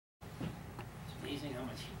amazing how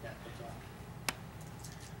much heat that puts off.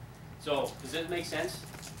 So, does this make sense?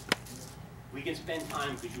 We can spend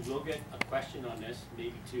time, because you will get a question on this,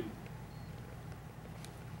 maybe two.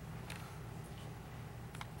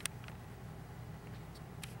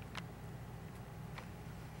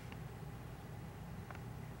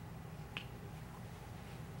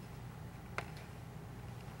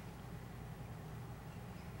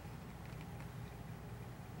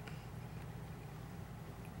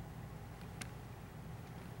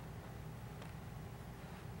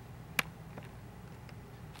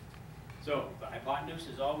 So the hypotenuse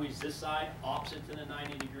is always this side, opposite to the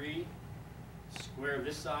 90 degree. Square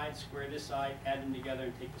this side, add them together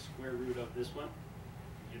and take the square root of this one.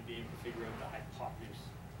 You'll be able to figure out the hypotenuse.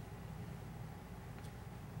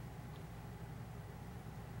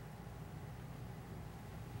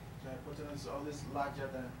 The hypotenuse is always larger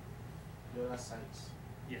than the other sides.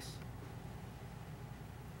 Yes.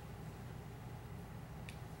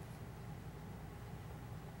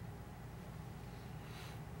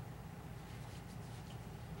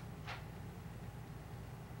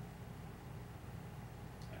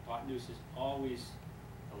 Hypotenuse is always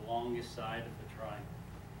the longest side of the triangle.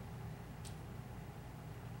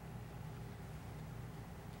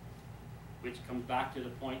 Which comes back to the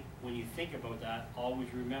point, when you think about that,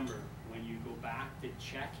 always remember, when you go back to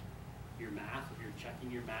check your math, if you're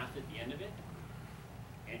checking your math at the end of it,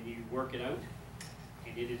 and you work it out,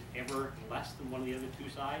 and it is ever less than one of the other two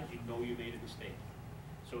sides, you know you made a mistake.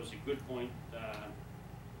 So it's a good point,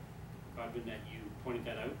 Godwin, that you pointed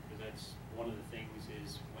that out, because that's one of the things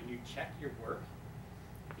is when you check your work,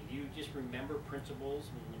 if you just remember principles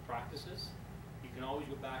and the practices, you can always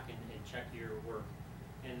go back and check your work.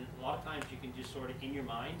 And a lot of times you can just sort of in your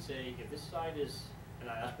mind say, if this side is, and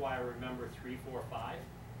that's why I remember 3, 4, 5.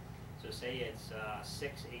 So say it's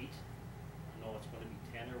 6, 8, I know it's going to be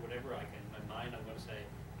 10 or whatever, I can, in my mind I'm going to say,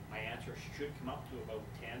 my answer should come up to about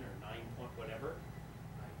 10 or 9 point whatever.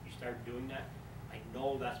 You start doing that, I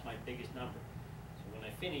know that's my biggest number. So when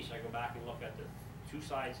I finish, I go back and look at the two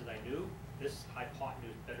sides that I knew. This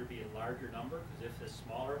hypotenuse better be a larger number, because if it's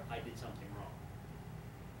smaller, I did something wrong.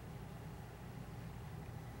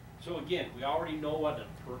 So again, we already know what the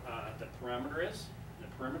parameter is, the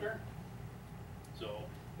perimeter. So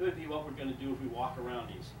it would be what we're going to do if we walk around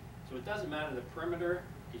these. So it doesn't matter, the perimeter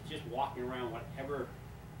is just walking around whatever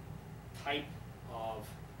type of,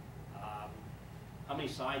 how many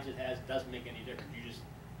sides it has doesn't make any difference.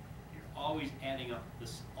 You're always adding up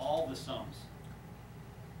all the sums.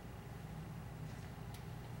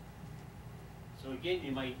 So again,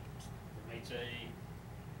 you might say,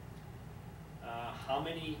 how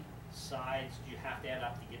many sides do you have to add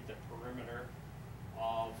up to get the perimeter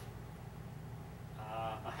of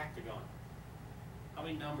a hectagon? How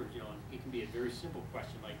many numbers, it can be a very simple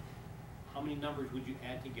question like, how many numbers would you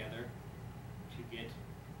add together to get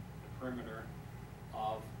the perimeter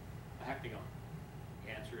of a hectagon?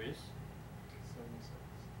 The answer is? 76.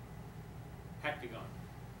 Hectagon.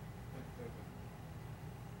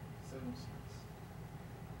 76.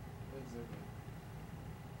 Exactly.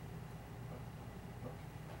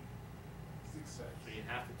 6 sides. So you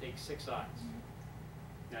have to take 6 sides.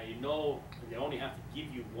 Mm-hmm. Now you know they only have to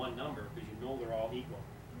give you one number because you know they're all equal.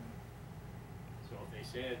 Mm-hmm. So if they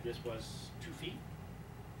said this was 2 feet,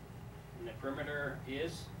 and the perimeter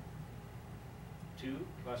is 2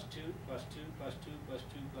 plus 2 plus 2 plus 2 plus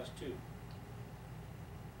 2 plus 2.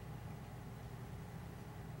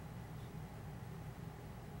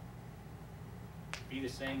 Be the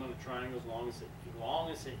same on a triangle as long as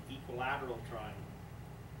it's an equilateral triangle.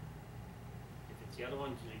 If it's the other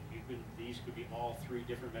ones, these could be all 3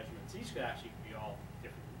 different measurements. These could actually be all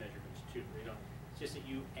different measurements too. It's just that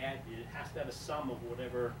you add, it has to have a sum of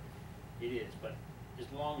whatever it is. But as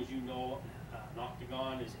long as you know an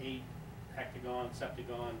octagon is 8, hectagon,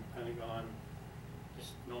 septagon, pentagon,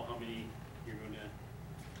 just know how many you're going to.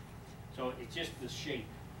 So it's just the shape.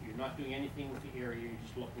 You're not doing anything with the area. You're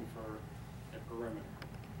just looking for the perimeter.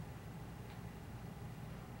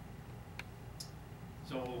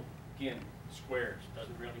 So again, squares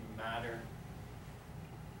doesn't really matter.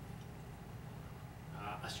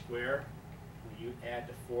 A square, when you add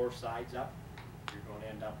the 4 sides up, you're going to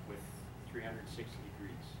end up with 360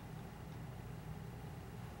 degrees.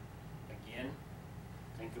 Again,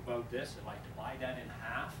 think about this. If I divide that in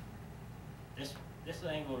half, this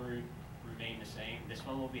angle will remain the same. This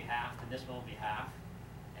one will be half, and this one will be half,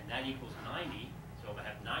 and that equals 90. So if I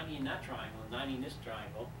have 90 in that triangle and 90 in this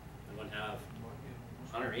triangle, I'm going to have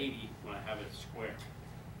 180 when I have it square.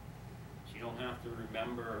 So you don't have to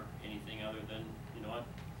remember anything other than, you know what,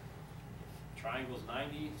 if triangle's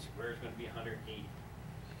 90, square is going to be 180.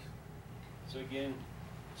 So again,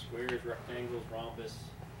 squares, rectangles, rhombus,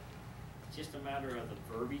 it's just a matter of the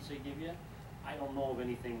verbiage they give you. I don't know of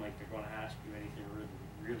anything like they're gonna ask you anything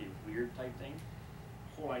really weird type thing.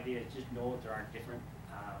 The whole idea is just know that there are different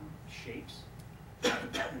shapes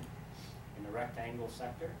in the rectangle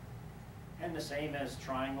sector, and the same as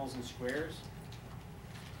triangles and squares.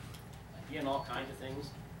 Again, all kinds of things.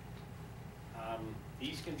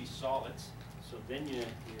 These can be solids, so then you're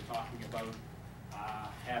talking about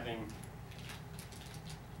having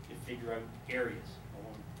to figure out areas.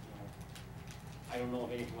 I don't know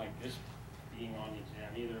of anything like this being on the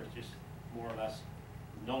exam either. It's just more or less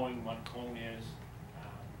knowing what cone is,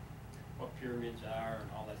 what pyramids are,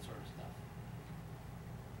 and all that sort of stuff.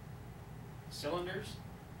 Cylinders.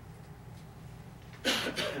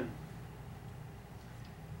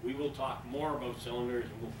 We will talk more about cylinders,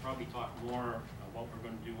 and we'll probably talk more about what we're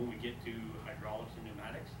going to do when we get to hydraulics and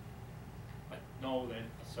pneumatics. But know that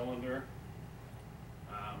a cylinder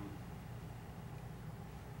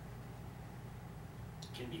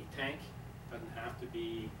can be a tank, doesn't have to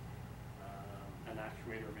be an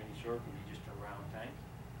actuator of any sort, it can be just a round tank.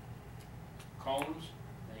 Cones,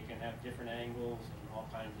 they can have different angles and all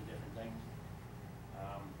kinds of different things.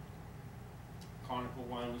 Conical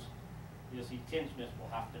ones, you'll see tinsmiths will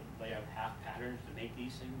have to lay out half patterns to make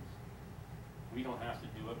these things. We don't have to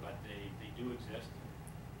do it, but they do exist.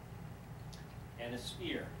 And a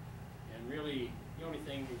sphere, and really the only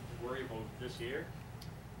thing to worry about this here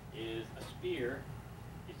is a sphere.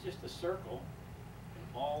 It's just a circle in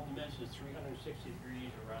all dimensions, 360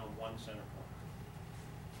 degrees around one center point.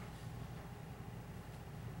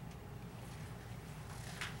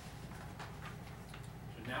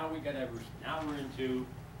 So now we're into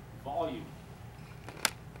volume.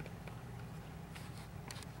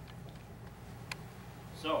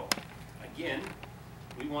 So again,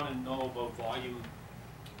 we want to know about volume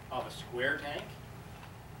of a square tank,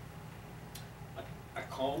 a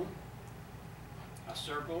cone, a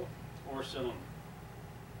circle, or a cylinder.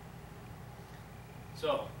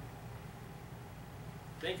 So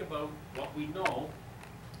think about what we know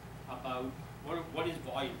about what is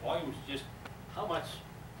volume. Volume is just how much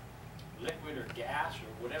liquid or gas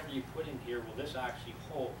or whatever you put in here will this actually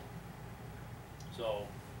hold. So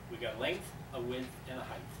we got length, a width, and a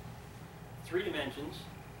height. 3 dimensions.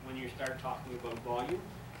 When you start talking about volume,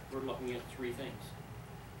 we're looking at 3 things.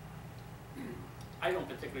 I don't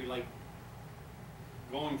particularly like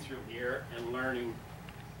going through here and learning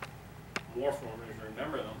more formulas to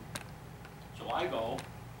remember them. So I go,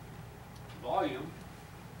 volume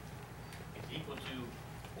is equal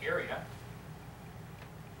to area.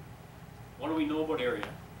 What do we know about area?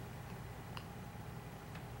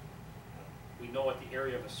 We know what the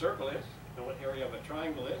area of a circle is, we know what area of a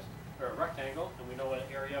triangle is, or a rectangle, and we know what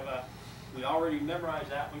area of a, we already memorized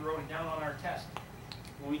that, we wrote it down on our test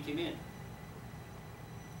when we came in.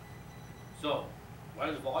 So, what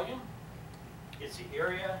is volume? It's the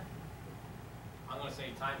area, I'm going to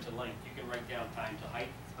say times the length. You can write down times the height,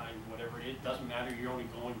 times whatever it is. Doesn't matter, you're only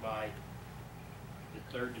going by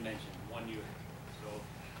the 3rd dimension, one unit. So,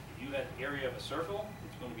 if you have the area of a circle,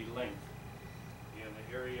 it's going to be length. You have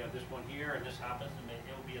the area of this one here, and this happens to be,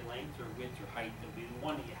 it'll be a length or width or height. It'll be the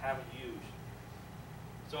one that you haven't used.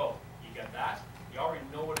 So, you got that. You already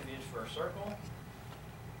know what it is for a circle,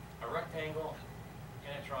 a rectangle,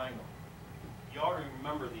 and a triangle. You already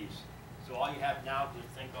remember these. So all you have now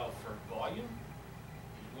to think of for volume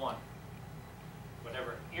is 1.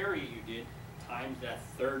 Whatever area you did times that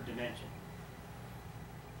 3rd dimension.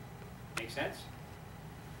 Make sense?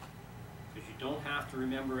 Because you don't have to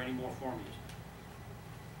remember any more formulas.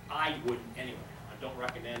 I wouldn't anyway. I don't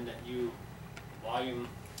recommend that you, volume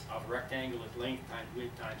of a rectangle is length times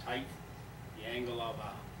width times height. The angle of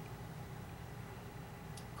a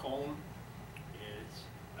cone is,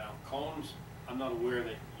 well, cones, I'm not aware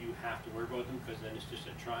that you have to worry about them because then it's just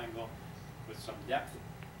a triangle with some depth.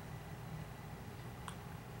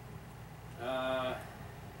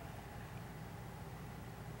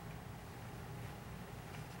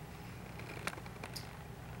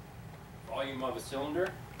 Volume of a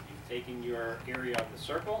cylinder, you've taken your area of the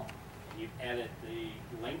circle and you've added the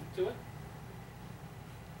length to it.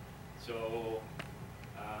 So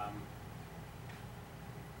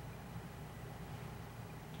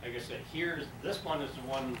like I said, this one is the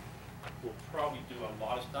one we'll probably do a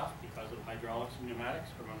lot of stuff because of hydraulics and pneumatics.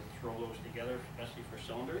 We're going to throw those together, especially for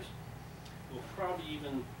cylinders. We'll probably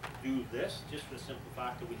even do this just for the simple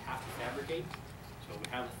fact that we have to fabricate. So we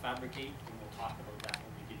have to fabricate, and we'll talk about that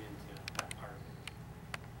when we get into that part of it.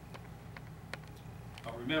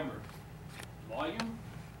 But remember, volume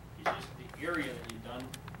is just the area that you've done,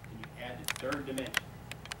 and you add the 3rd dimension.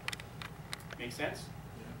 Make sense?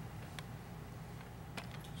 Yeah.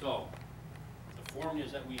 So, the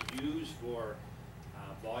formulas that we use for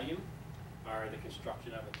volume are the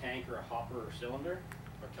construction of a tank or a hopper or cylinder,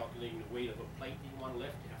 or calculating the weight of a plate that you want to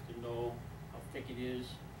lift. You have to know how thick it is,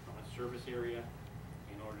 how much surface area,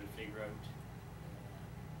 in order to figure out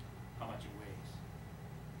how much it weighs.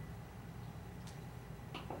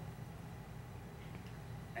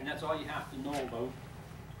 And that's all you have to know about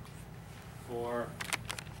for,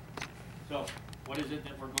 so what is it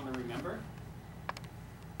that we're going to remember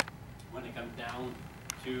when it comes down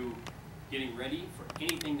to getting ready for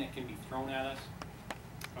anything that can be thrown at us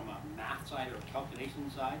from a math side or a calculation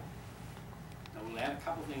side? Now we'll add a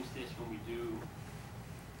couple things to this when we do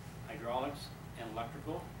hydraulics and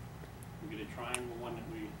electrical. We're going to triangle one that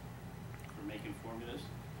we're making formulas.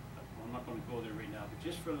 I'm not going to go there right now, but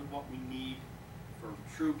just for what we need for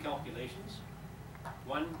true calculations.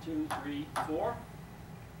 1, 2, 3, 4,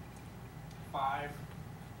 5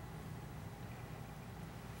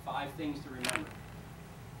 things to remember.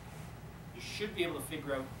 You should be able to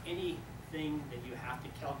figure out anything that you have to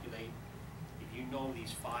calculate if you know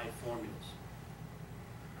these 5 formulas.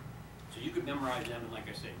 So you could memorize them and, like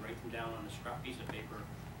I said, write them down on a scrap piece of paper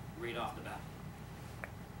right off the bat.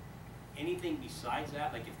 Anything besides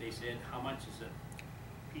that, like if they said how much is a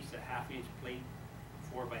piece of 1/2-inch plate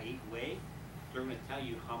 4x8 weigh, they're going to tell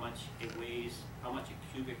you how much it weighs, how much a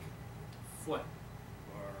cubic foot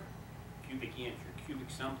or cubic inch or cubic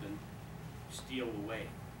something steel will weigh.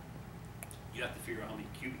 You have to figure out how many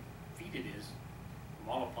cubic feet it is,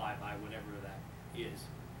 multiply by whatever that is.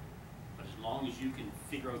 But as long as you can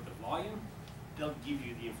figure out the volume, they'll give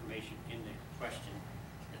you the information in the question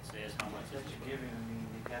that says how much That's it's a given, I mean,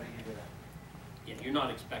 you gotta give it a Yeah, you're not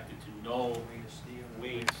expected to know weight of steel.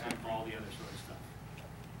 weights and all the other sort of stuff.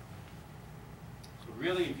 So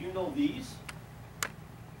really, if you know these,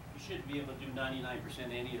 you should be able to do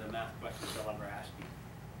 99% any of the math questions they'll ever ask you.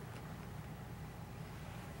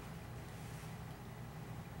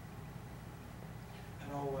 I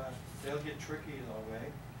know, they'll get tricky in a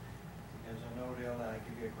way, because I know they'll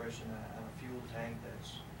give you a question on a fuel tank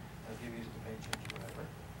they'll give you the dimensions, whatever.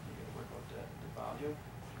 You gotta work out the volume,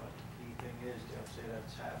 but the key thing is they'll say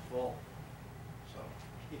that's half full. So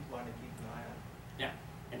you wanna keep an eye on it. Yeah,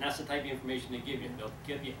 and that's the type of information they give you. They'll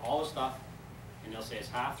give you all the stuff, and they'll say it's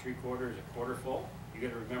half, 3/4, a quarter full. You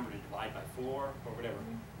gotta remember to divide by 4 or whatever.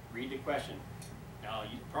 Read the question. Now,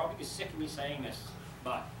 you probably get sick of me saying this,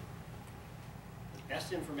 but the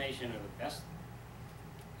best information or the best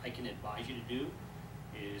I can advise you to do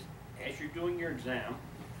is, as you're doing your exam,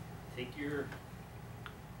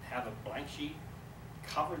 have a blank sheet,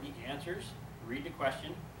 cover the answers, read the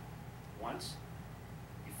question once.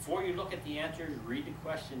 Before you look at the answers, read the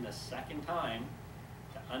question the second time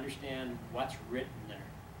to understand what's written there.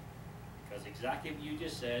 Because exactly what you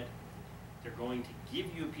just said, they're going to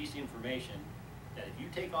give you a piece of information that if you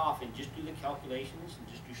take off and just do the calculations and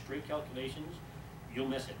just do straight calculations, you'll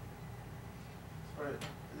miss it. Alright,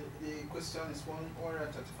 the question is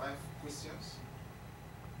 135 questions.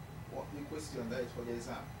 What the question that is for the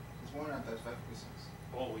exam? It's 135 questions.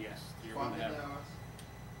 Oh yes, you're For how going to many have. hours?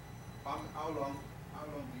 How long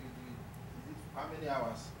do you do it? Is it how many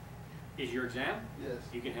hours? Is your exam? Yes.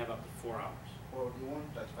 You can have up to 4 hours. For the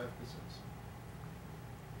 135 questions.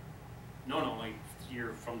 No, like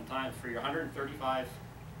from the time for your 135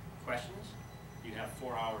 questions, you have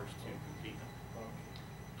 4 hours to complete them. Okay.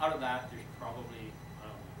 Out of that, there's probably,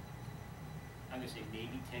 I'm going to say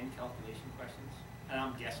maybe 10 calculation questions. And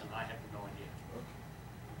I'm guessing, I have no idea. Okay.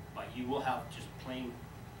 But you will have just plain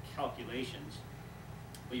calculations,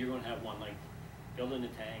 but you're going to have one like building a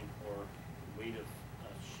tank or weight of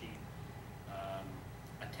a sheet,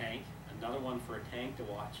 a tank, another one for a tank to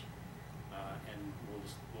watch, and we'll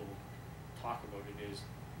talk about it is,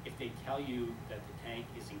 if they tell you that the tank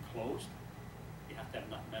is enclosed, you have to have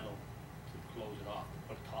enough metal to close it off, to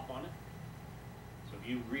put a top on it. So if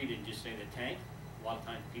you read it and just say the tank, a lot of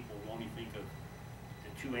times people will only think of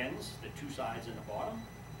the 2 ends, the 2 sides and the bottom.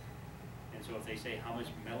 And so if they say how much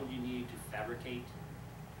metal you need to fabricate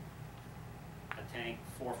a tank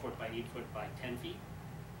 4 foot by 8 foot by 10 feet,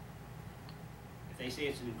 if they say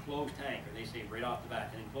it's an enclosed tank, or they say right off the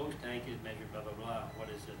bat, an enclosed tank is measured blah, blah, blah, what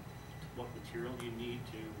is it, what material do you need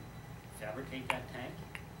to fabricate that tank?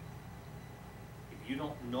 If you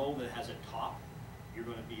don't know that it has a top, you're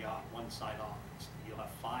going to be off one side off. You'll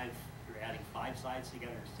have 5, you're adding 5 sides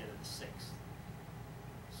together instead of the 6th.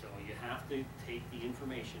 So you have to take the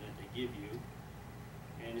information that they give you,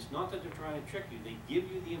 and it's not that they're trying to trick you, they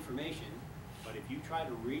give you the information, but if you try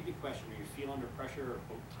to read the question or you feel under pressure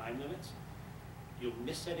or time limits, you'll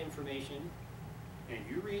miss that information, And if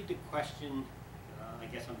you read the question, I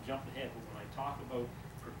guess I'm jumping ahead, but when I talk about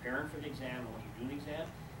preparing for the exam and when you do an exam,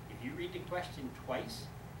 if you read the question twice,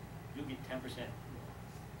 you'll get 10%.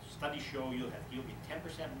 Studies show you'll get 10%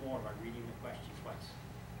 more by reading the question twice.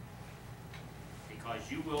 Because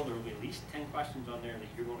there will be at least 10 questions on there that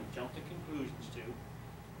you're going to jump to conclusions to,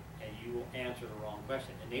 and you will answer the wrong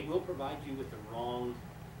question. And they will provide you with the wrong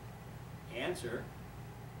answer,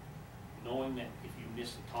 knowing that if you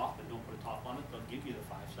miss the top and don't put a top on it, they'll give you the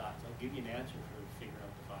 5 sides. They'll give you an answer for figuring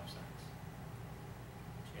out the 5 sides.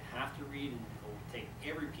 So you have to read and go take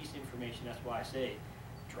every piece of information. That's why I say,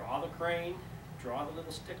 draw the crane, draw the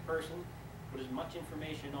little stick person, put as much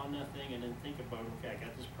information on that thing, and then think about, okay, I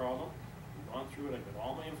got this problem, I've gone through it, I've got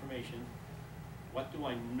all my information, what do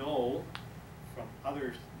I know from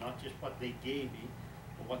others, not just what they gave me,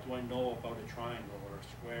 but what do I know about a triangle or a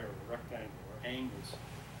square or a rectangle or angles?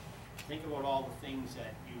 Think about all the things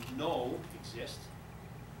that you know exist.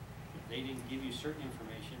 If they didn't give you certain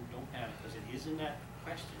information, don't panic, because it is in that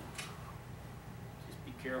question. Just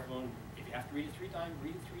be careful, and if you have to read it 3 times,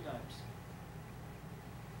 read it 3 times.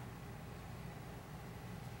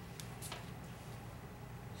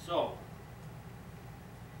 So,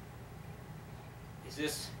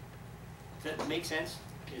 does that make sense?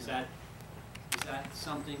 Is that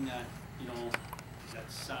something that, you know, does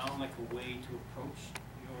that sound like a way to approach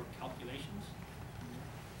your calculations?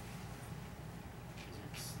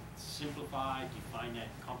 Is it simplified? Do you find that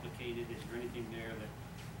complicated? Is there anything there that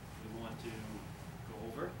we want to go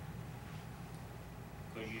over?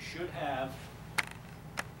 Because you should have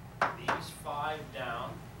these 5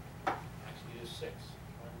 down. Actually, there's 6.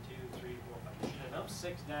 1, 2, 3, 4, 5. You should have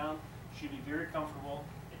 6 down. Should be very comfortable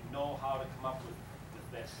and know how to come up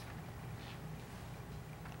with this.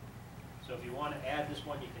 So if you want to add this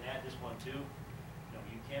one, you can add this one too. You know,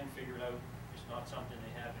 you can figure it out. It's not something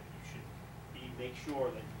they have. You should make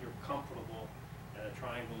sure that you're comfortable that a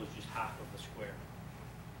triangle is just half of the square.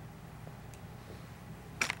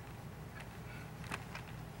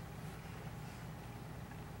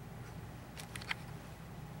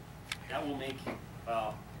 That will make,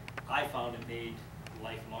 I found it made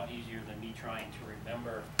life a lot easier than me trying to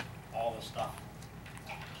remember all the stuff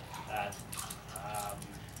that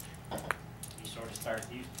you sort of start,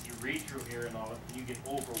 you read through here and all, and you get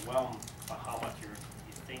overwhelmed by how much you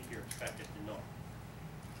think you're expected to know.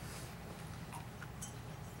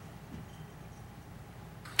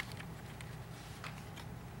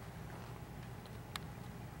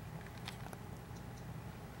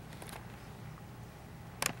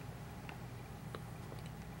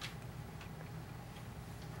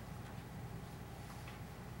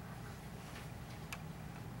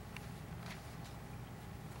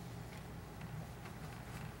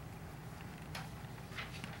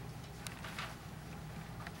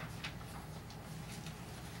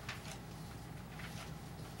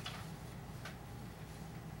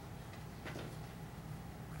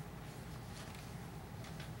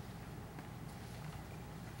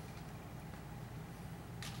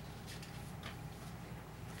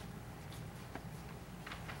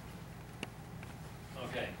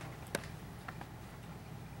 Okay.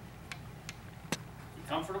 You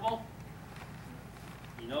comfortable?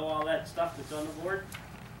 You know all that stuff that's on the board?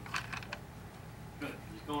 Good.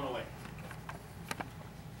 It's going away.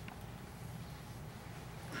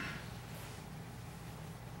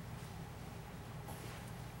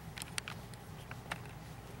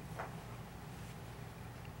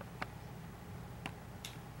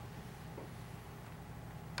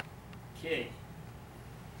 Okay.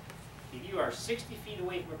 If you are 60 feet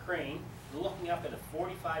away from a crane, looking up at a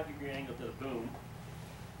 45-degree angle to the boom,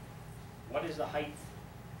 what is the height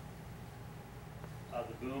of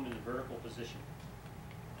the boom in the vertical position?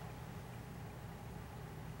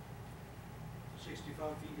 65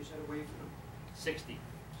 feet, you said, away from them? 60.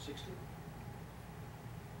 60?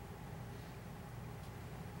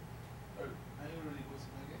 Are you ready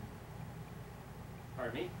question again?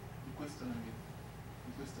 Pardon me? The question again.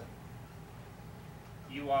 The question.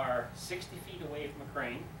 You are 60 feet away from a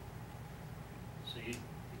crane. So the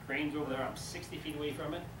crane's over there, I'm 60 feet away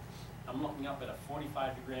from it. I'm looking up at a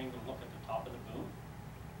 45-degree angle to look at the top of the boom.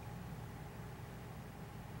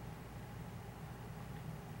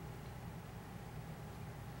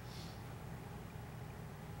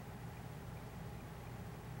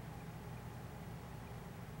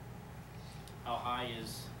 How high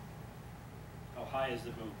is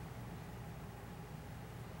the boom?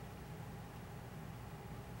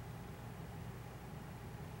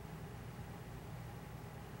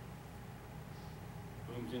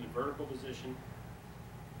 Boom's in a vertical position.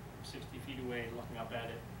 I'm 60 feet away looking up at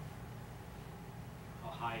it. How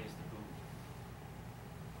high is the boom?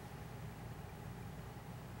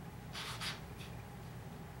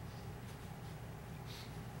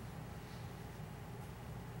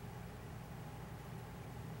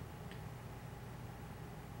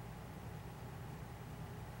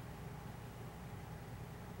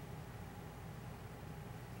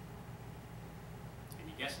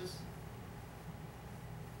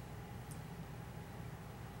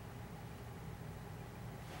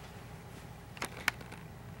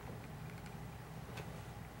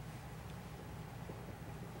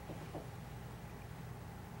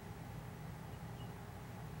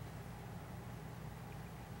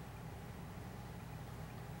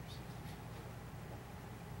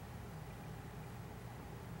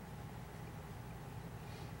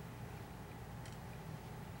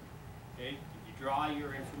 Okay, did you draw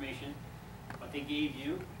your information, what they gave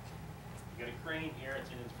you? You got a crane here,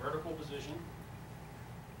 it's in its vertical position,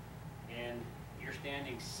 and you're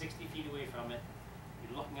standing 60 feet away from it.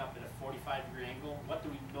 You're looking up at a 45-degree angle. What do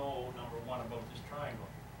we know, number one, about this triangle?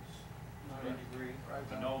 90 degree. Right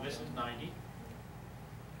We down. know this is 90.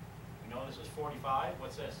 We know this is 45.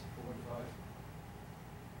 What's this? 45.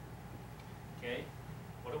 Okay.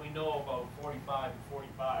 What do we know about 45 and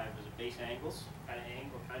 45 as a base angles?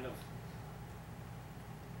 Kind of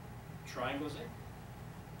triangles it?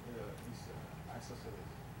 It's isosceles.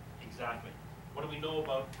 Exactly. What do we know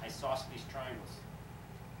about isosceles triangles?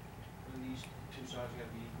 And these two sides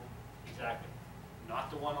gotta be equal. Exactly.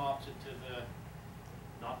 Not the one opposite to the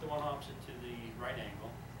right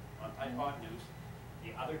angle on hypotenuse.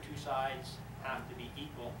 The other two sides have to be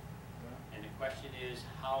equal. Yeah. And the question is,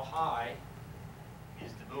 how high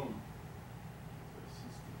is the boom? 60.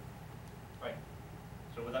 Right.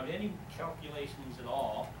 So without any calculations at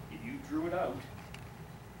all, if you drew it out,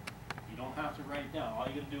 you don't have to write it down. All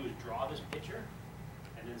you gotta do is draw this picture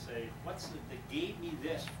and then say, they gave me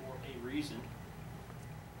this for a reason.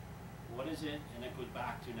 What is it? And it goes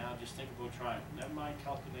back to now just think about triangle. Never mind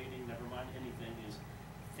calculating, never mind anything, is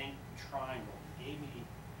think triangle. They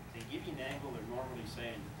give you an angle, they're normally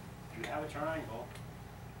saying, you have a triangle,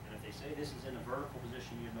 and if they say this is in a vertical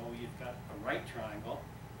position, you know you've got a right triangle.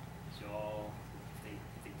 So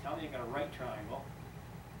if they tell me I got a right triangle,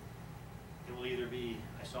 it will either be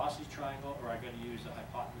isosceles triangle or I got to use the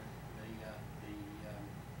hypotenuse,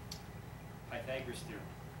 Pythagoras theorem.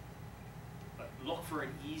 But look for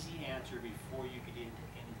an easy answer before you get into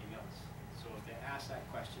anything else. So if they ask that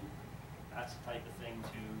question, that's the type of thing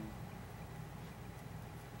to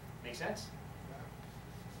make sense?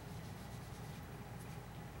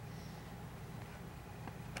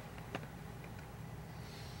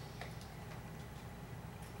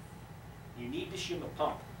 You need to shim a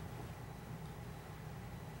pump.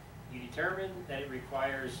 You determine that it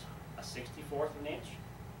requires a 64th of an inch,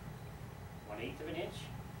 1/8 of an inch,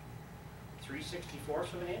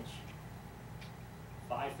 3/64 of an inch,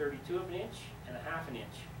 5/32 of an inch, and 1/2 an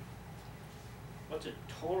inch. What's the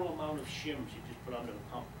total amount of shims you just put under the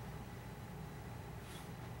pump?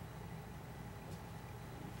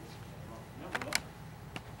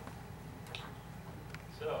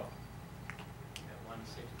 So, you got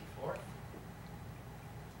 1/64.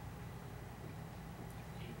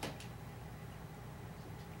 8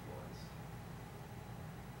 64ths.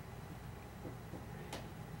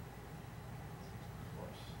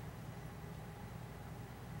 3/64ths.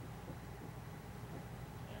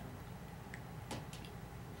 And, of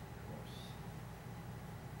course,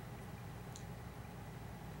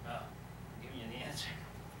 I'm giving you the answer.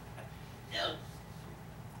 No.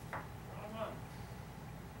 Wrong one.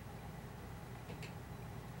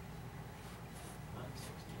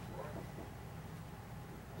 1/64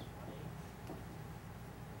 plus 1/8.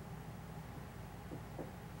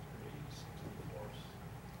 3/64.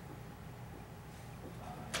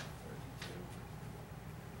 5/32.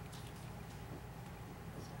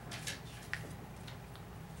 That's a 1/2 inch.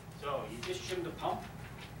 So you just shimmed the pump,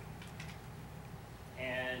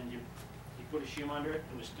 and you put a shim under it,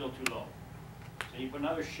 it was still too low. Then you put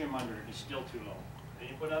another shim under it, it's still too low. Then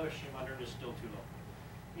you put another shim under it, it's still too low.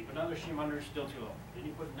 You put another shim under it, it's still too low. Then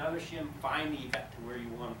you put another shim, finally you got to where you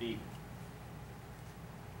want to be.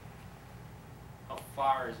 How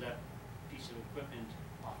far is that piece of equipment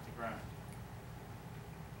off the ground?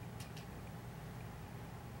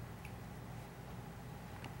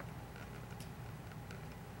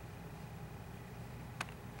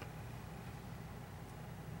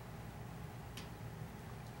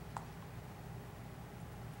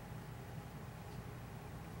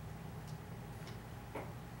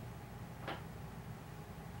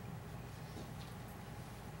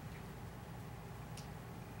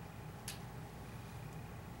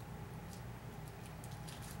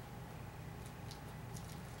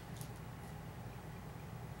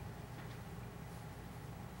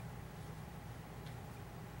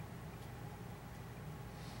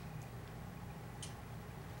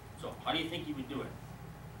 So how do you think you would do it?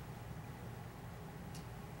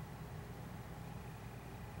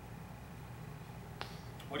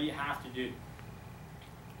 What do you have to do?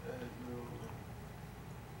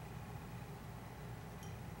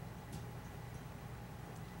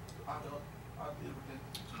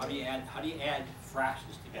 How do you add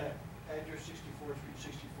fractions together? Add your 64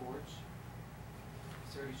 3/64ths,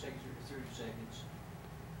 30 seconds or 30 seconds.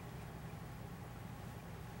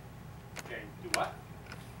 Okay, do what?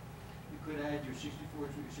 You could add your 64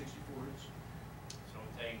 3/64ths. So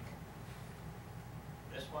take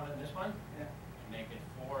this one and this one, Yeah. and make it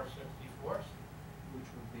 4/64. which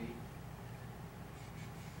would be,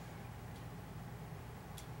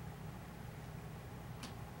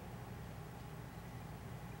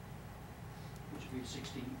 which would be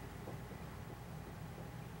 16.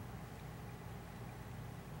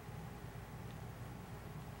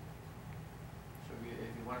 So if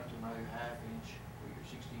you wanted to know your half inch or your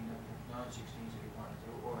 16, non-16s if you wanted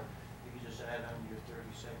to, or you could just add on your 30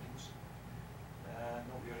 seconds.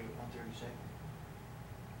 No, we only got 1/32.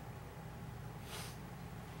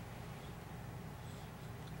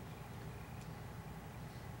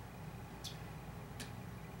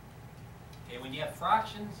 Okay, when you have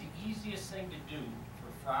fractions, the easiest thing to do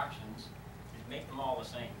for fractions is make them all the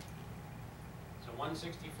same. So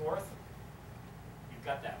 1/64, you've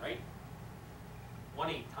got that, right?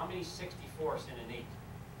 1/8, how many 64ths in an 8?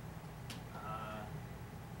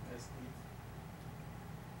 That's 8.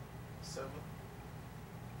 7.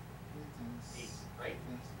 8, right?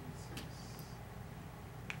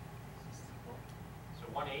 64. So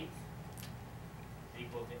 1/8 is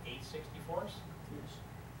equal to 8/64ths, Yes,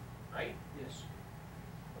 right? yes.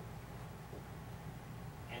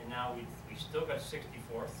 And now we've still got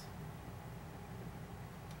 64ths.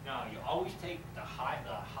 Now, you always take the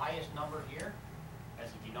highest number here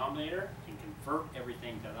as a denominator and convert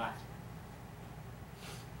everything to that.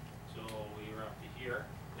 So we were up to here.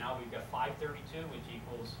 Now we've got 5/32, which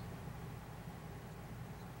equals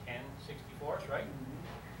 10/64ths, right?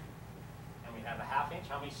 And we have a half inch.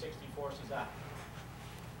 How many 64ths is that?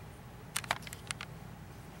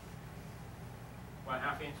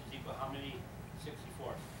 1/2 inch is equal to how many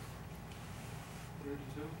 64ths?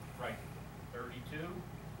 32. Right, 32.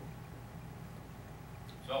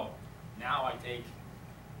 So now I take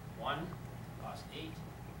 1 plus 8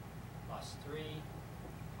 plus 3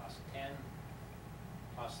 plus 10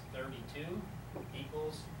 plus 32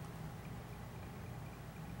 equals,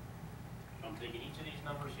 so I'm taking each of these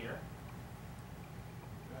numbers here,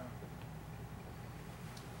 Yeah.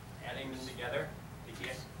 adding them together to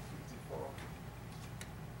get 54.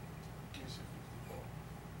 Yes, 54.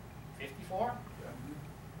 54. Yeah.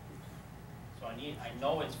 So I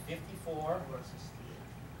know it's 54. Over 68.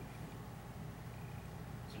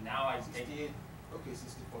 So now I take, 68. Okay,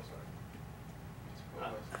 64, sorry. 54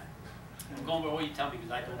 Huh? was- I'm going by what you tell me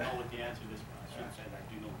because I don't know what the answer is, but I shouldn't say that I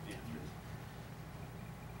do know what the answer is.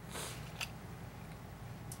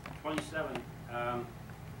 27.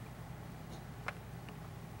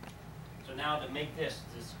 So now to make this,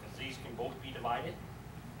 because these can both be divided.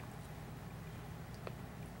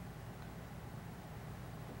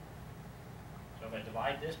 So if I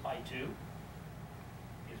divide this by 2,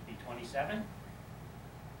 it gives me 27.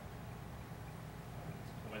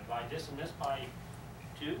 So if I divide this and this by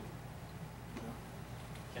 2,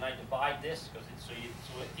 can I divide this? Because so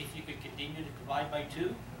if you could continue to divide by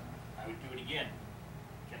 2, I would do it again.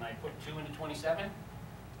 Can I put 2 into 27?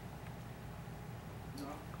 No.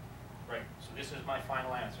 Right, so this is my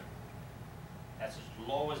final answer. That's as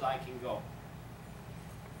low as I can go.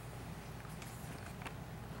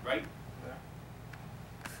 Right? Yeah.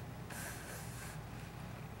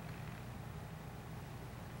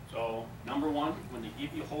 So, number 1, when they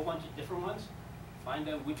give you a whole bunch of different ones, find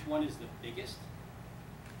out which one is the biggest.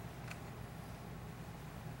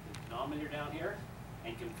 The denominator down here,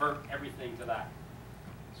 and convert everything to that.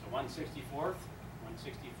 So 1/64th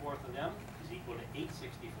of them is equal to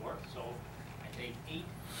 8/64. So I take 8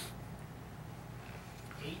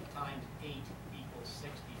 times 8 equals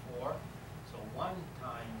 64. So 1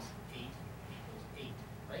 times 8 equals 8,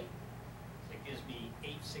 right? So it gives me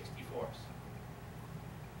 8/64.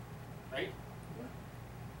 Right?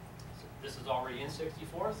 So this is already in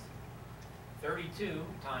 64th. 32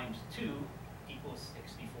 times 2 equals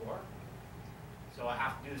 64. So I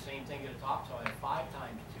have to do the same thing at the top. So I have 5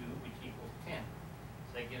 times 2, which equals 10.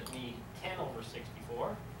 So that gives me 10 over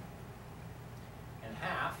 64. And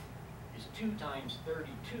half is 2 times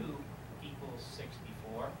 32 equals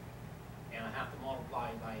 64. And I have to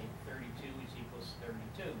multiply by 32, which equals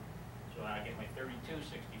 32. So I get my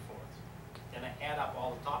 32/64. Then I add up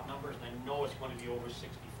all the top numbers, and I know it's going to be over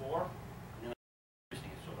 64. And then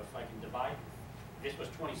so if I can divide, if this was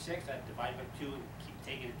 26, I'd divide by 2 and keep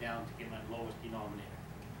taking it down to get my lowest denominator.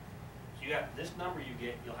 So you have this number you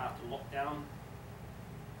get, you'll have to look down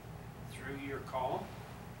through your column.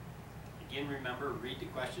 Again, remember, read the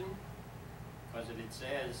question, because if it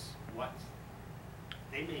says what,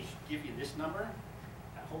 they may give you this number.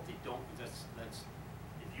 I hope they don't, because that's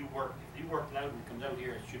if you work it out and it comes out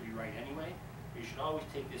here, it should be right anyway. But you should always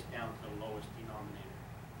take this down to the lowest denominator.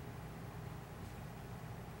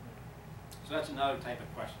 So that's another type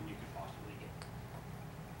of question you could possibly get.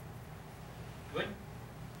 Good?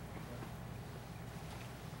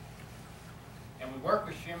 work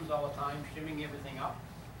with shims all the time, shimming everything up.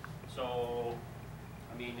 So,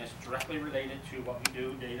 I mean, it's directly related to what we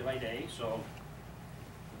do day by day, so.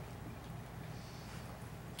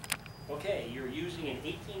 Okay, you're using an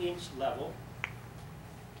 18-inch level,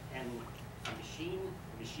 and the machine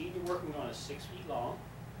you're working on is 6 feet long.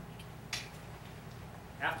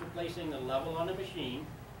 After placing the level on the machine,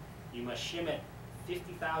 you must shim it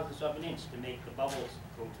 50 thousandths of an inch to make the bubbles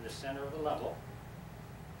go to the center of the level.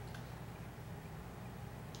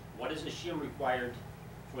 What is the shim required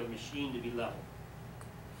for the machine to be level?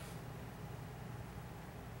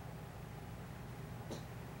 Can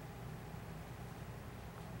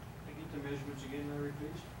I get the measurements again, Larry,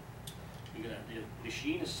 please? The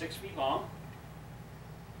machine is 6 feet long,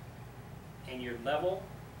 and your level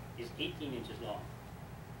is 18 inches long.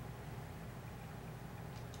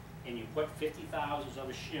 And you put 50 thousandths of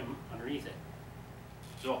a shim underneath it.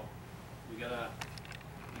 So, we got a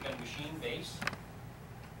machine base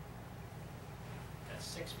that's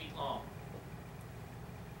 6 feet long.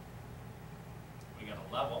 We got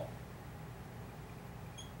a level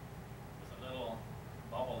with a little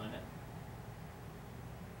bubble in it,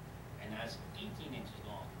 and that's 18 inches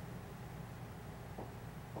long.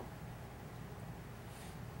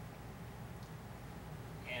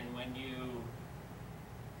 And when you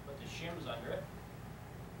put the shims under it,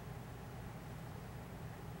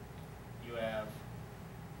 you have,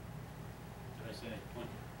 did I say 20?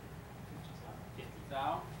 50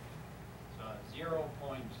 thou. So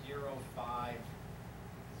 0.050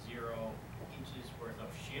 inches worth of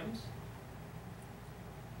shims.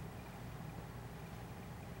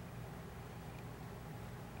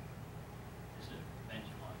 This is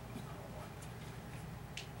benchmark, number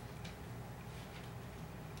 1.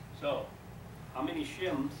 So, how many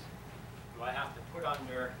shims do I have to put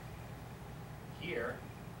under here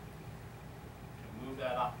to move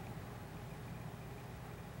that up?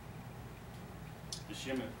 The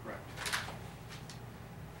shim is correct.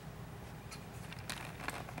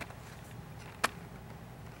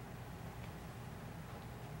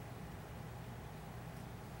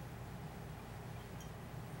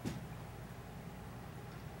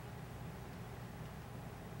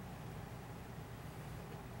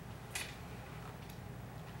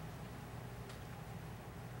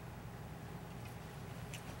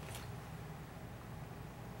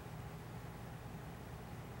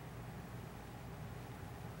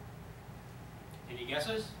 Any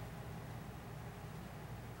guesses?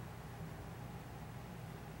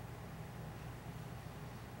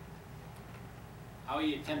 How are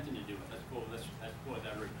you attempting to do it? Let's go with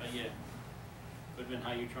that route. Goodwin,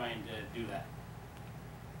 how are you trying to do that?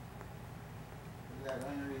 Yeah, I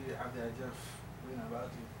don't really have the idea of going about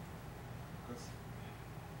it. Because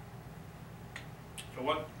So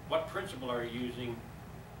what principle are you using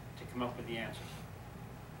to come up with the answers?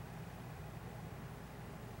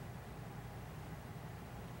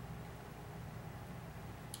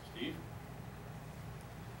 Steve?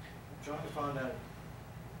 I'm trying to find that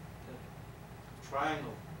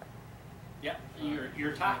triangle, Yeah,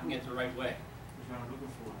 you're attacking it the right way. which I'm looking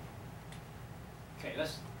for. Okay,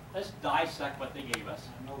 let's dissect what they gave us.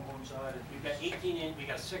 I know one side is. We've got 18 inch, we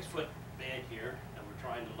got a 6-foot bed here, and we're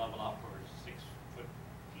trying to level up for a 6-foot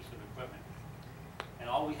piece of equipment. And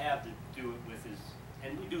all we have to do it with is,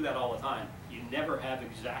 and we do that all the time, you never have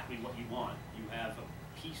exactly what you want. You have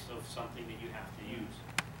a piece of something that you have to use.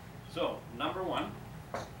 So, number one,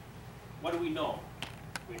 what do we know?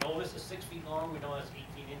 We know this is 6 feet long, we know that's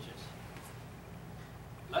 18 inches.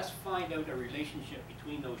 Let's find out a relationship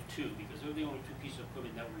between those two, because they're the only two pieces of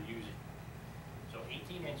equipment that we're using. So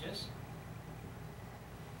 18 inches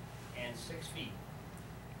and 6 feet.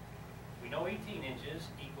 We know 18 inches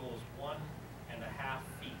equals 1.5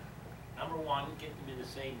 feet. Number one, get them in the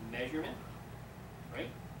same measurement,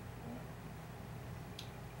 right?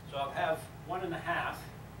 So I'll have 1.5.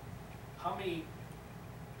 How many,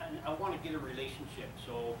 and I want to get a relationship.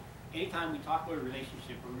 So anytime we talk about a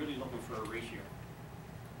relationship, we're really looking for a ratio.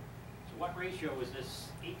 So what ratio is this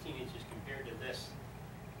 18 inches compared to this?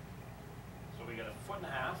 So we got 1.5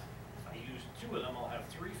 feet. If I use 2 of them, I'll have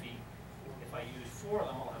 3 feet. If I use 4 of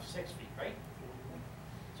them, I'll have 6 feet, right?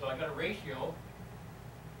 So I got a ratio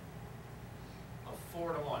of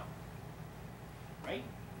 4 to 1, right?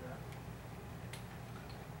 Yeah.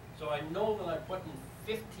 So I know that I'm putting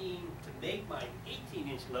 15 to make my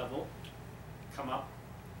 18-inch level come up.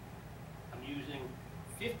 I'm using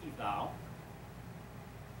 50 thou.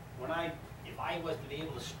 If I was to be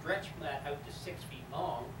able to stretch that out to 6 feet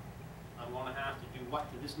long, I'm going to have to do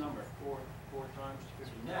what to this number? 4 times So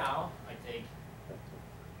 50. now I take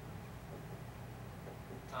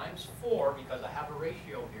times 4, because I have a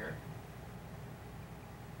ratio here,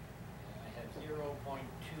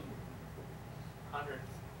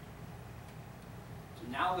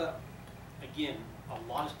 now that, again,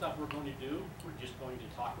 a lot of stuff we're going to do, we're just going to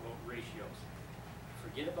talk about ratios.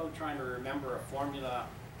 Forget about trying to remember a formula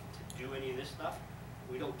to do any of this stuff.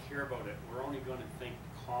 We don't care about it. We're only going to think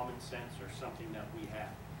common sense or something that we have.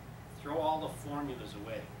 Throw all the formulas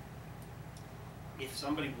away. If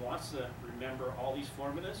somebody wants to remember all these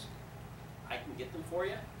formulas, I can get them for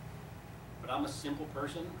you. But I'm a simple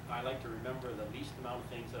person. I like to remember the least amount of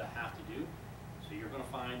things that I have to do. So you're going to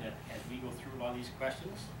find that as we go through a lot of these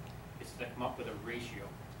questions, it's to come up with a ratio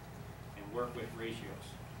and work with ratios.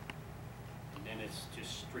 And then it's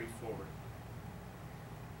just straightforward.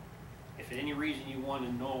 If for any reason you want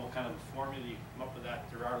to know what kind of formula you come up with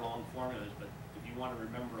that, there are long formulas, but if you want to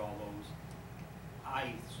remember all those,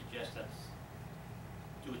 I suggest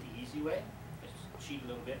do it the easy way. Just cheat a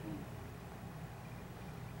little bit. And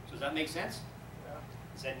so does that make sense? Yeah.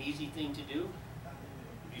 Is that an easy thing to do?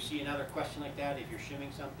 If you see another question like that, if you're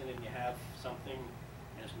shimming something and you have something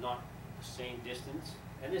and it's not the same distance,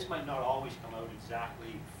 and this might not always come out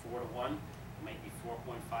exactly 4 to 1, it might be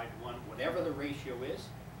 4.5 to 1, whatever the ratio is,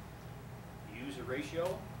 use a ratio,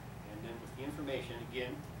 and then with the information,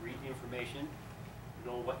 again, read the information,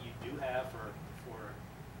 know what you do have for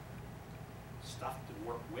stuff to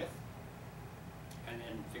work with, and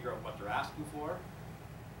then figure out what they're asking for.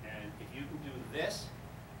 And if you can do this,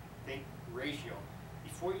 think ratio.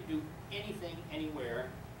 Before you do anything anywhere,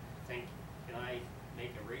 think, can I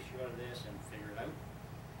make a ratio out of this and figure it out?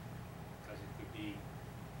 Because it could be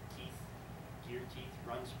teeth, gear teeth,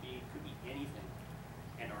 run speed, could be anything.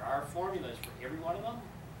 And there are formulas for every one of them.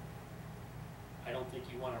 I don't think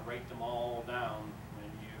you want to write them all down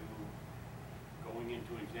when you going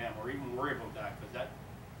into an exam, or even worry about that, because that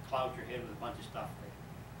clouds your head with a bunch of stuff that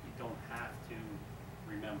you don't have to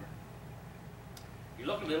remember. You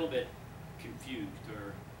look a little bit confused,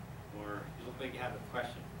 or you look like you have a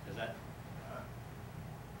question. Is that?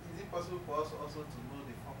 Is it possible for us also to know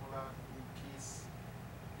the formula in case,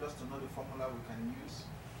 just to know the formula we can use?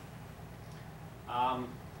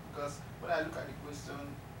 Because when I look at the question,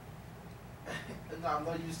 no, I'm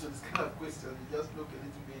not used to this kind of question. It just look a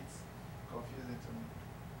little bit confusing to me.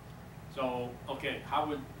 So, okay, how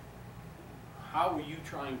were you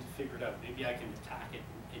trying to figure it out? Maybe I can attack it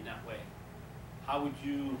in that way. How would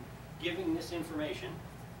you, giving this information,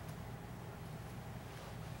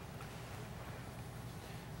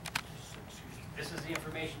 this is the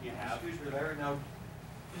information you have. Excuse me, Larry, now,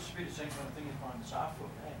 this would be the same kind of thing if on software,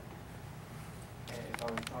 right? If I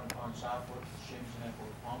was trying to find software, shims and that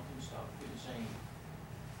for pump and stuff, it'd be the same.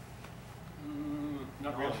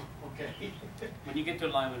 Not really. Okay. When you get to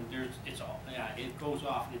alignment, it goes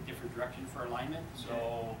off in a different direction for alignment.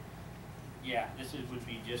 So, yeah, would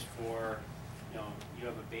be just for, you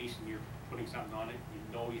have a base and you're putting something on it. You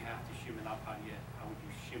know you have to shim it up. How would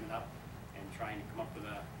you shim it up? And trying to come up with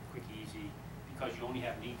a quick, easy, because you only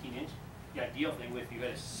have an 18-inch. The ideal thing if you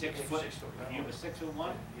had a 6 foot, if you have a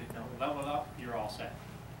 6'1", level it up, you're all set.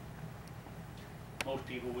 Most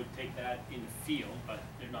people would take that in the field, but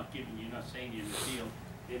they're not saying you in the field.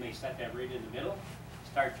 They may set that right in the middle,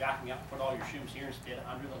 start jacking up, put all your shims here instead of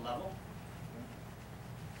under the level.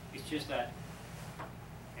 It's just that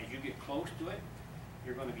as you get close to it,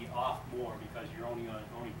 you're going to be off more because you're only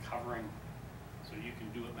covering, so you can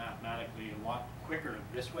do it mathematically a lot quicker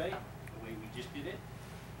this way, the way we just did it,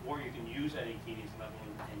 or you can use that 18-inch level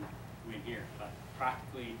and go in here. But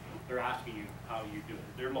practically, they're asking you how you do it.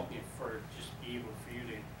 They're looking for just be able for you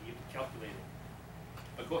to calculate it.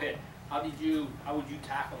 But go ahead. How would you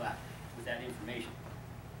tackle that with that information?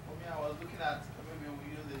 For me, I was looking at maybe we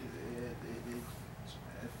use the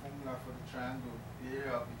formula for the triangle, the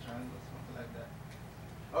area of the triangle, something like that.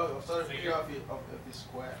 Oh, sorry, the area of the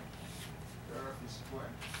square. The area of the square.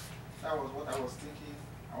 That was what I was thinking.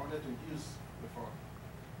 I wanted to use before.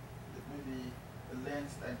 Maybe the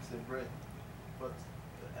length times the breadth, but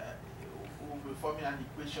we'll be forming an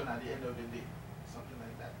equation at the end of the day, something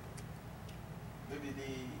like that.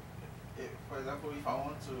 Maybe for example, if I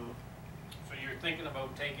want to. So you're thinking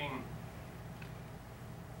about taking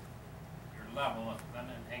your level,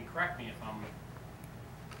 and correct me if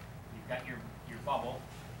you've got your bubble,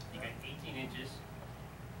 you got 18 inches,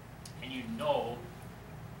 and you know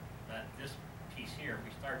that this piece here,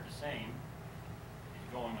 we start the same,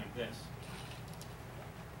 is going like this.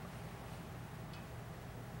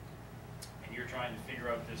 And you're trying to figure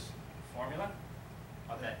out this formula,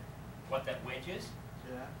 what that wedge is,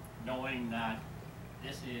 Yeah. knowing that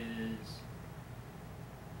this is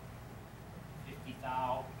 50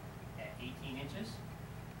 thou at 18 inches,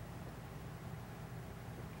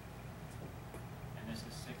 and this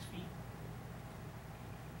is 6 feet.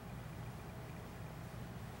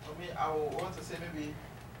 For me, I will want to say maybe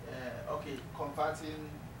okay, converting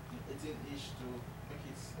 18 inch to make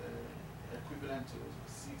it equivalent to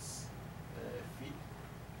 6 feet.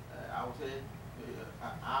 I would say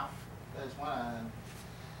half. There's 1.5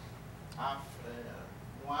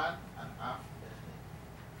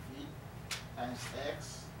 feet times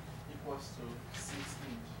x equals to 6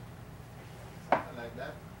 inch. Something like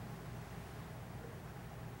that.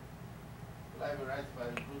 Will I be right if I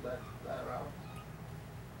do that route?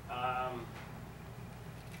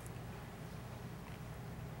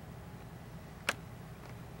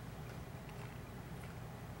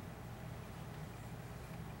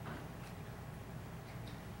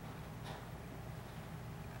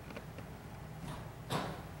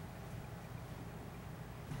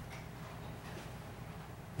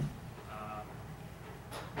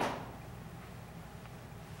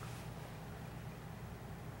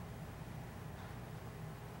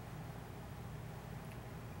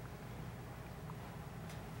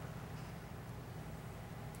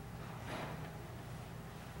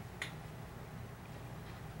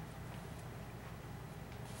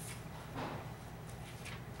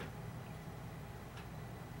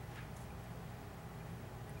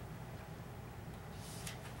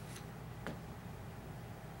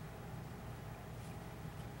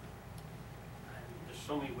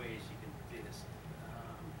 So many ways you can do this.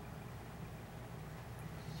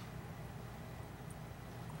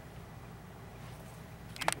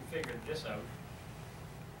 You can figure this out.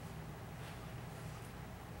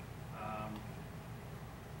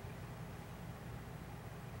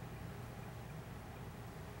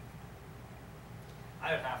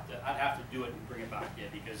 I'd have to do it and bring it back here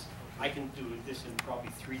because I can do this in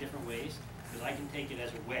probably 3 different ways. Because I can take it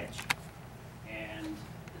as a wedge and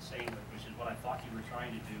the same, which is what I thought you were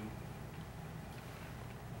trying to do.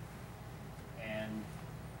 And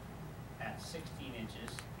at 16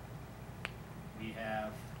 inches, we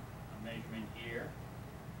have a measurement here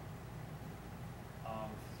of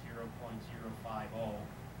 0.050,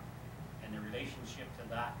 and the relationship to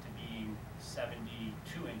that to being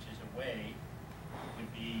 72 inches away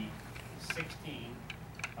would be 16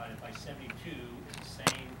 divided by 72 is the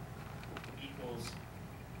same, equals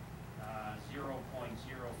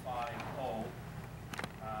 0.050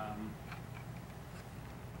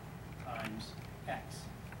 times x.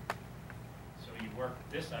 So you work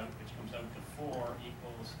this out, which comes out to 4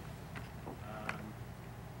 equals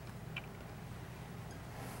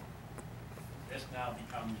this now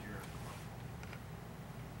becomes your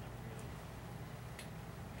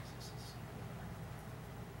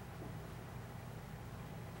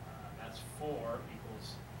that's 4 equals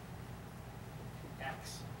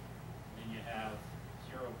x. And then you have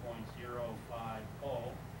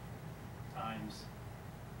 0.050 times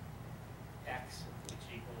x, which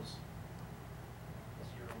equals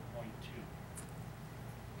 0.2.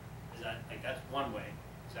 Is that, like, that's one way.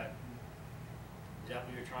 Is that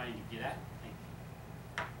what you're trying to get at?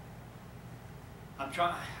 I'm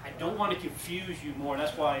trying. I don't want to confuse you more.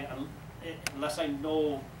 That's why, unless I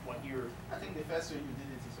know what you're. I think the first way you did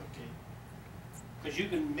it is okay. Because you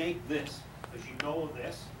can make this, because you know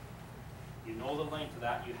this, you know the length of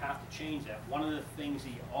that, you have to change that. One of the things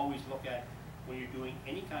that you always look at when you're doing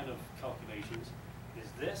any kind of calculations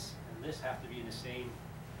is this and this have to be in the same.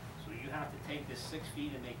 So you have to take this 6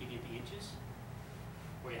 feet and make it into inches,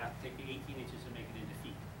 or you have to take the 18 inches and make it into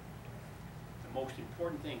feet. The most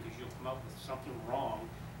important thing, because you'll come up with something wrong,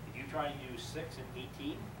 if you try to use 6 and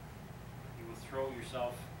 18, you will throw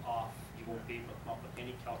yourself off. You won't be able to come up with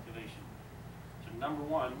any calculation. So number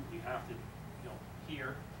one, you have to,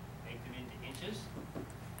 here, make them into inches.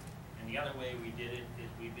 And the other way we did it is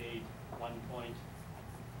we made 1.5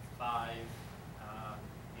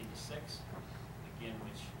 into 6, again,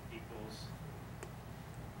 which equals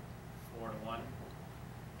 4 to 1.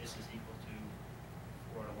 This is equal to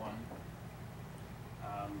 4 to 1.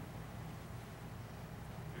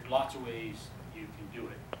 There's lots of ways you can do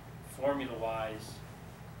it. Formula-wise,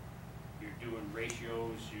 you're doing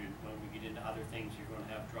ratios. When we get into other things, you're going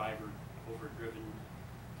to have driver over driven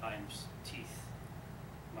times teeth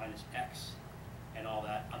minus x and all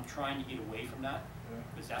that. I'm trying to get away from that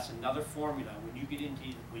because that's another formula. When you get into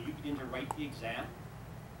write the exam,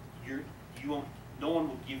 no one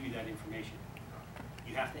will give you that information.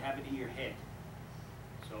 You have to have it in your head.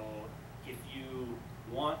 So if you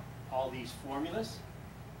want all these formulas,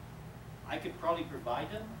 I could probably provide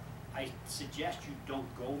them. I suggest you don't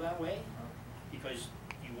go that way because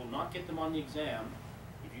you will not get them on the exam.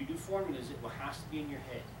 If you do formulas, it has to be in your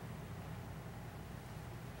head.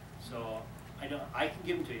 So I can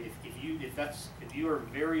give them to you. If you are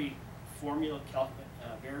very formula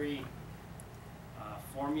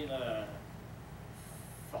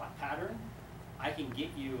thought pattern, I can get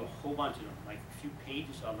you a whole bunch of them, like a few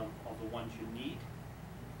pages of them, of the ones you need.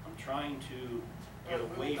 I'm trying to get away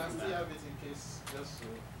from We can still that. have it in case, just to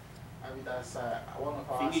have it as one of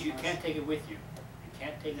our. Thing is, you can't take it with you. You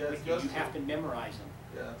can't take it Yes, with you. just You have to memorize them.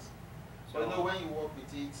 Yes. So, But you know, when you work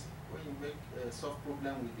with it, when you make a solve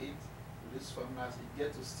problem with it, with these formulas, it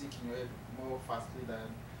gets to stick in your head more fastly than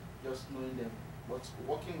just knowing them. But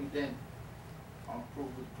working with them on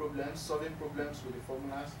with problems, solving problems with the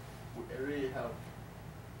formulas will really help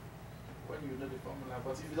when you know the formula.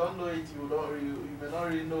 But if you don't know it, you may not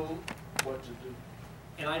really know what to do.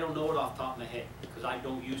 and I don't know it off the top of my head because I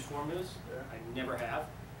don't use formulas. Yeah. I never have,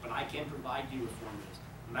 but I can provide you with formulas.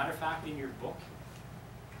 Matter of fact, in your book,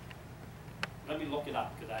 let me look it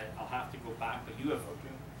up because I'll have to go back. But you have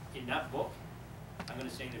Okay. in that book, I'm going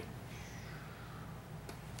to say that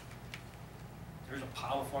there's a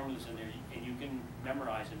pile of formulas in there, and you can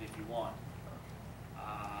memorize them if you want.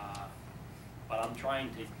 But I'm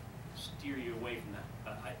trying to steer you away from that.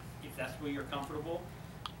 But if that's where you're comfortable,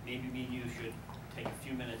 maybe me and you should take a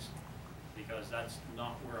few minutes, because that's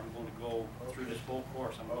not where I'm going to go through this whole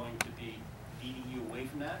course. I'm going to be leading you away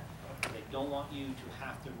from that. I don't want you to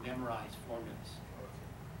have to memorize formulas.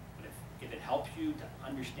 But if it helps you to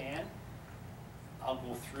understand, I'll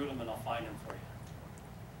go through them and I'll find them for you.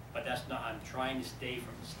 But that's not, I'm trying to stay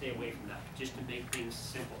away from that, just to make things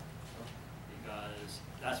simple. Because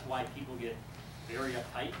that's why people get very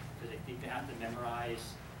uptight, because they think they have to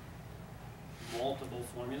memorize multiple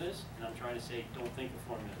formulas, and I'm trying to say, don't think of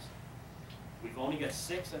formulas. We've only got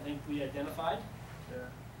 6, I think we identified. Yeah.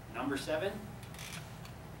 Number 7.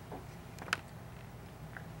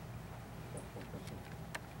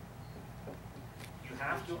 You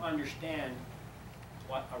have to understand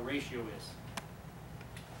what a ratio is.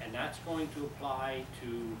 And that's going to apply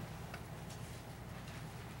to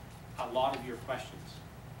a lot of your questions.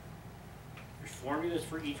 There's formulas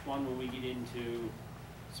for each one when we get into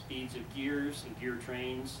speeds of gears and gear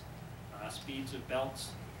trains, speeds of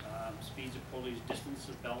belts, speeds of pulleys, distance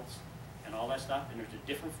of belts, and all that stuff. And there's a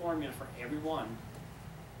different formula for every one.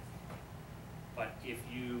 But if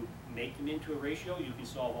you make them into a ratio, you can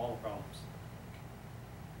solve all the problems.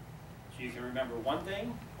 So you can remember one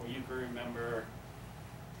thing, or you can remember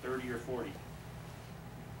 30 or 40.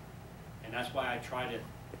 And that's why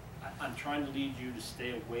I'm trying to lead you to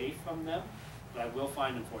stay away from them, but I will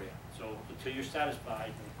find them for you. So until you're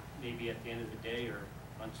satisfied, maybe at the end of the day or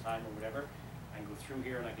lunchtime or whatever, I can go through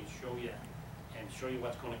here and I can show you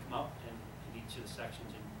what's going to come up in each of the sections,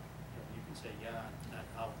 and you can say, yeah,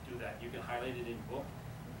 I'll do that. You can highlight it in the book.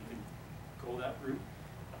 You can go that route.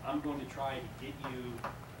 But I'm going to try to get you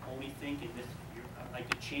only think in this. I'd like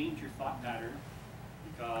to change your thought pattern,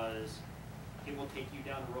 because it will take you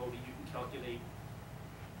down the road and you can calculate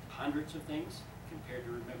hundreds of things compared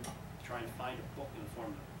to trying to find a book in a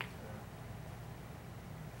formula.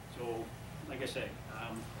 So, like I say,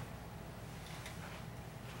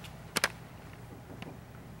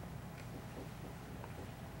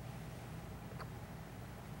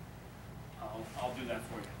 I'll do that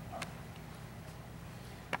for you.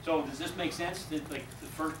 So, does this make sense? Like the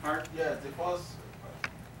first part? Yeah, the first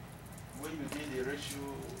way you did the ratio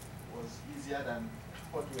was easier than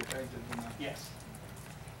what we were trying to do now. Yes.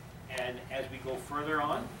 And as we go further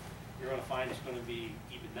on, you're going to find it's going to be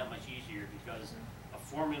even that much easier, because a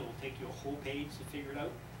formula will take you a whole page to figure it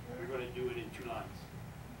out. We're going to do it in 2 lines.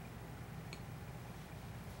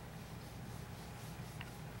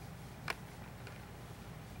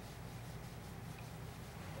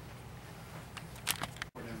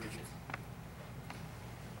 Whatever it is.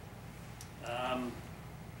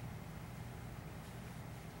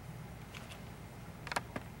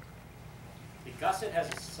 The gusset has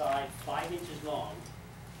a side 5 inches long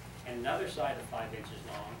and another side of 5 inches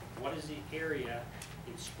long. What is the area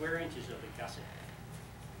in square inches of the gusset?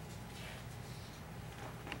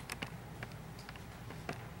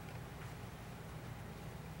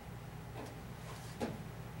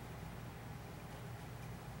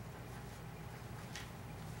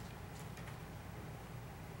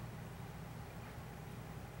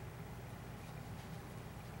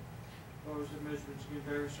 What was the measurements again,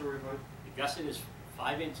 Barry? Sorry about it. The gusset is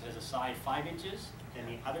 5 inches, has a side 5 inches, and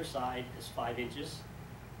the other side is 5 inches.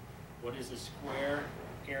 What is the square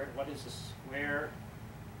area? What is the square?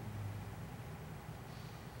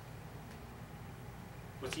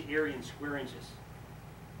 What's the area in square inches?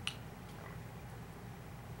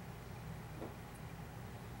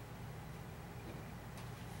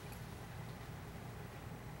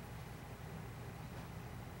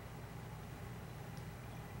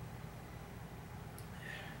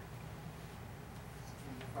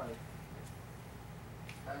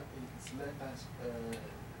 it's length times the width.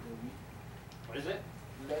 What is it?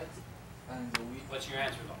 Length and the width. What's your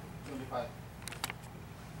answer though? 25.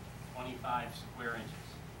 25 square inches.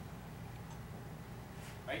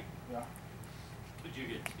 Right? Yeah. What'd you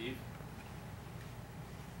get, Steve?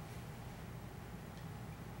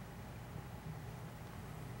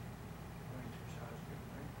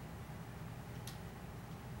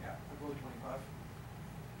 Yeah, I'll go with 25.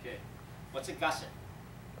 Okay. What's a gusset?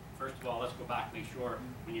 First of all, let's go back, make sure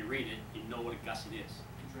when you read it, you know what a gusset is.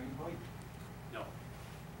 Drain pipe. No.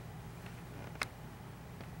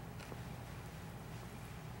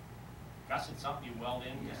 Gusset's something you weld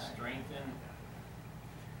in to strengthen,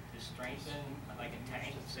 like a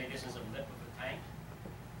tank. Say this is a lip of a tank.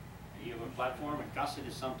 And you have a platform. A gusset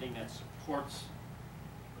is something that supports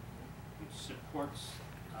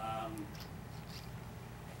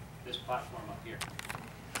this platform up here.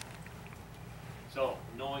 So,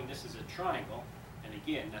 knowing this is a triangle, and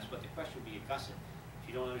again, that's what the question would be, a gusset. If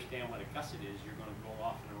you don't understand what a gusset is, you're going to go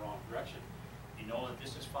off in the wrong direction. You know that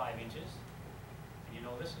this is 5 inches, and you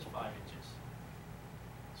know this is 5 inches.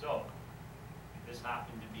 So, if this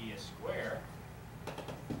happened to be a square,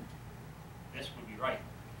 this would be right,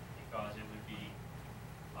 because it would be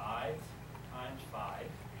 5 times 5,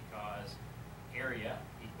 because area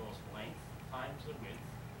equals length times the width.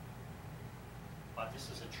 But this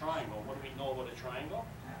is a triangle. What do we know about a triangle?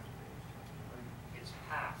 It's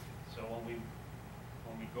half. So when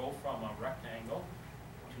we go from a rectangle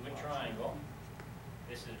to a triangle,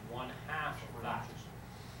 this is 1/2 of that.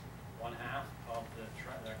 1/2 of the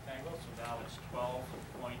rectangle. So now it's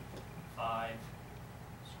 12.5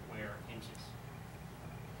 square inches.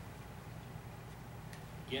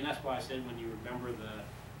 Again, that's why I said when you remember the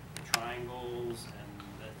triangles and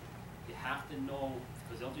that you have to know,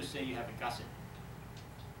 because they'll just say you have a gusset.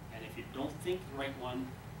 And if you don't think the right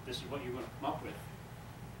one, this is what you're going to come up with.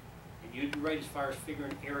 And you'd be right as far as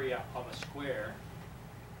figuring area of a square,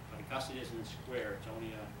 but a gusset isn't a square. It's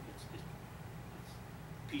only it's a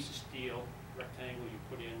piece of steel, rectangle you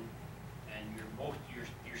put in, and your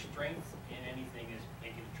strength in anything is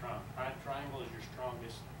making a triangle is your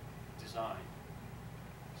strongest design.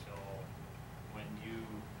 So when you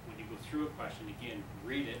go through a question, again,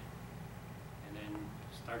 read it, and then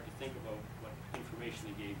start to think about what information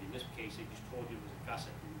they gave you. In this case, they just told you it was a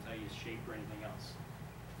gusset. They didn't tell you shape or anything else.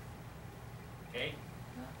 Okay?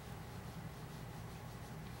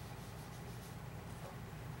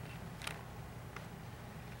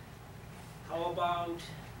 How about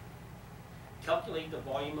calculate the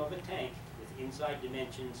volume of a tank with inside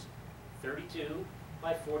dimensions 32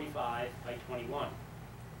 by 45 by 21.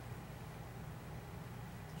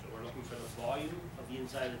 So we're looking for the volume of the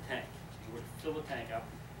inside of the tank. So we're going to fill the tank up.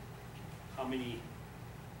 How many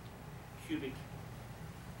cubic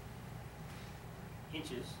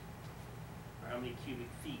inches or how many cubic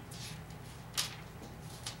feet?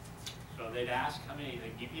 So they'd ask how many,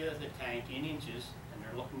 they give you the tank in inches and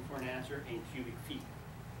they're looking for an answer in cubic feet.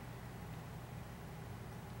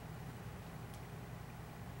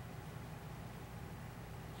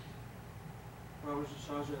 What was the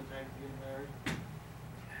size of the tank being married?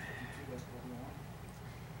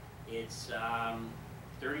 It's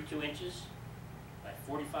 32 inches by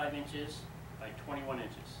 45 inches by 21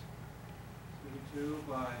 inches. 32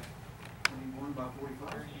 by 21 by 45?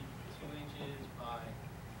 32 inches by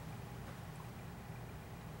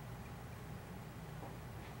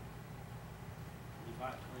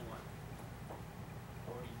 45, 21.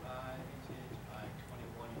 45 inches by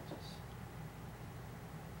 21 inches.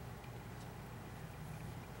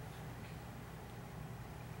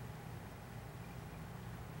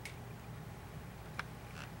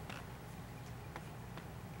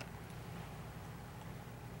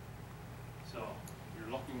 So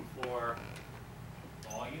you're looking for